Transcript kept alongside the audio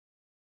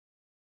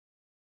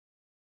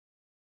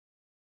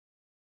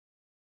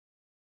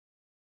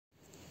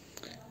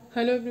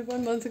Hello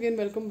everyone, once again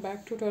welcome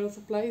back to Tarot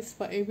Supplies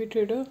by AB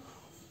Trader.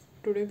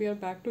 Today we are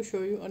back to show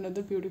you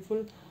another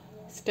beautiful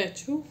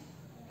statue.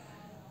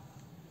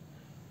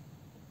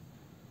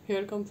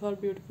 Here comes our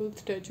beautiful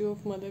statue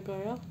of Mother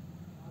Gaia.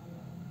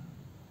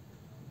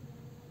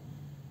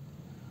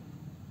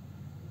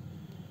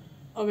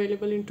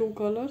 Available in two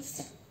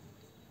colors.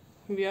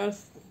 We are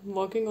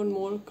working on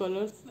more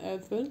colors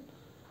as well,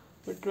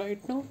 but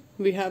right now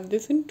we have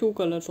this in two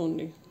colors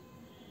only.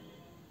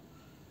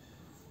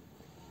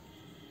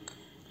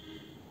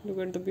 Look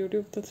at the beauty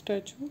of the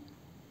statue.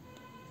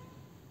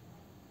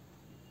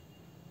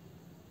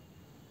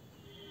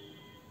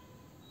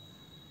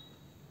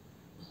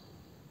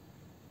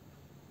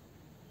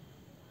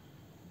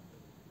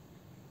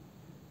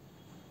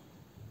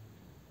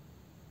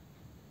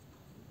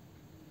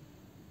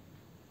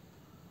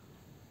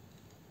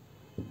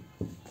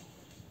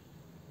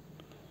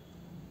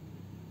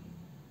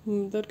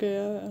 Mother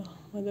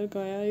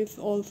Gaia is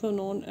also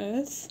known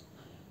as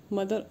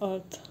Mother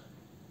Earth.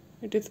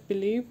 It is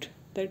believed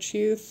that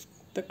she is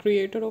the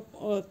creator of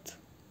Earth.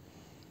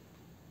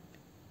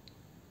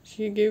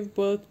 She gave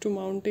birth to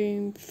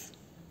mountains,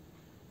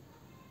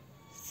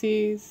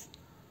 seas,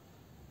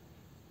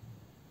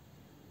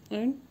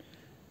 and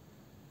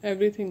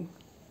everything.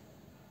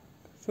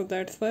 So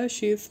that's why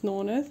she is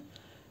known as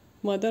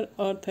Mother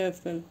Earth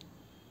as well.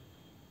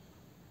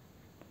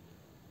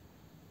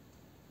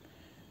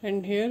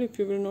 And here, if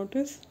you will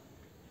notice,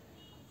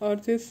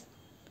 Earth is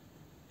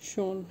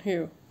shown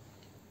here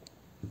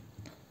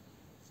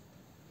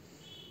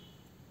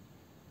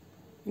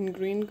in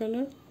green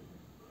color.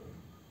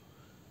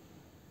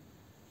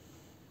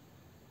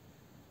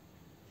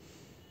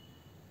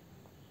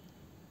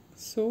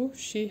 So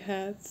she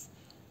has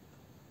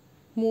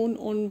moon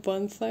on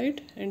one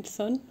side and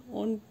sun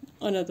on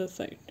another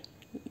side.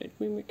 Let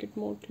me make it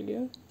more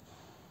clear.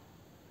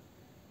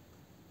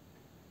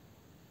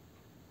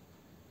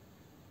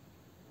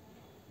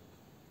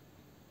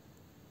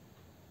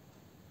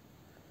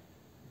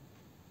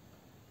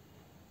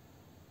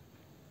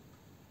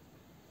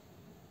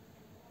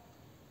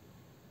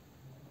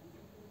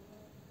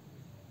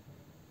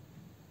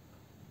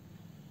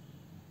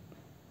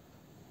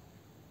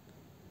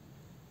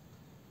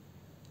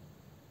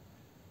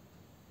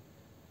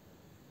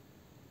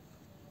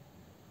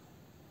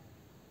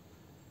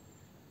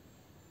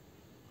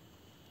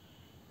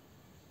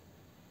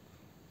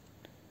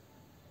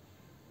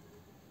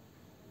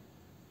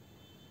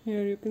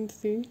 Here you can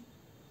see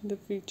the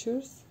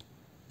features.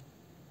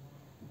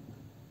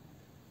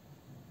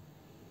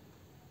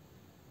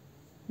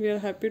 We are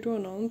happy to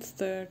announce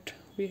that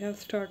we have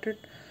started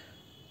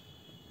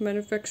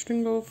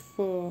manufacturing of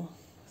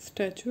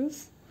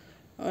statues.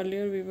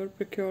 Earlier we were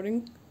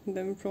procuring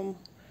them from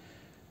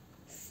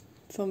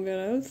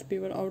somewhere else. We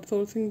were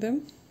outsourcing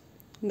them.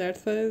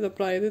 That's why the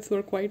prices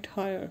were quite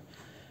higher.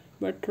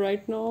 But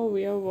right now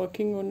we are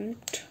working on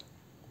it.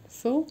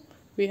 So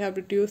we have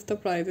reduced the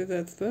prices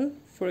as well.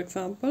 For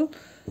example,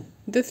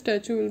 this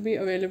statue will be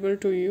available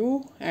to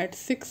you at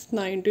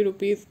 690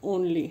 rupees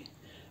only.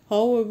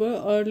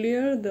 However,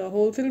 earlier the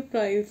wholesale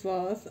price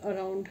was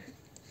around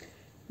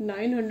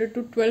 900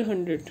 to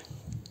 1200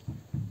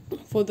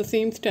 for the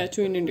same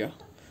statue in India.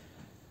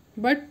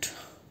 But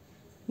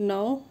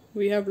now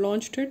we have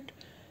launched it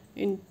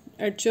in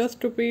at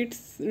just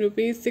rupees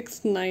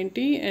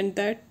 690, and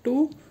that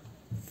too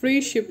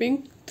free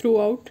shipping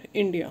throughout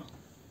India.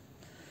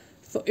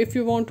 So if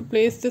you want to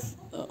place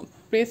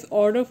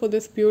order for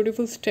this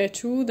beautiful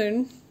statue,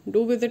 then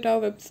do visit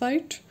our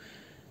website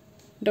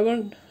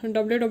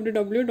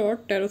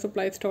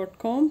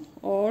www.tarotsupplies.com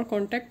or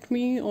contact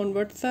me on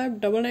WhatsApp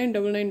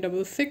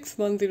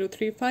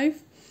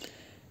 9999661035.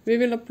 We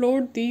will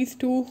upload these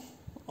two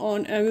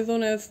on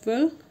Amazon as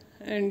well,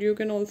 and you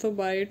can also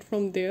buy it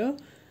from there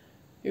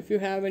if you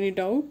have any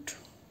doubt.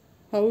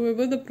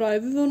 However, the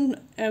prices on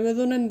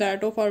Amazon and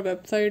that of our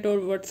website or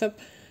WhatsApp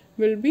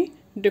will be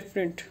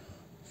different.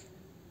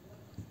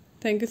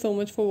 Thank you so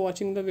much for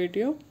watching the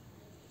video.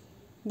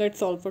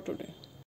 That's all for today.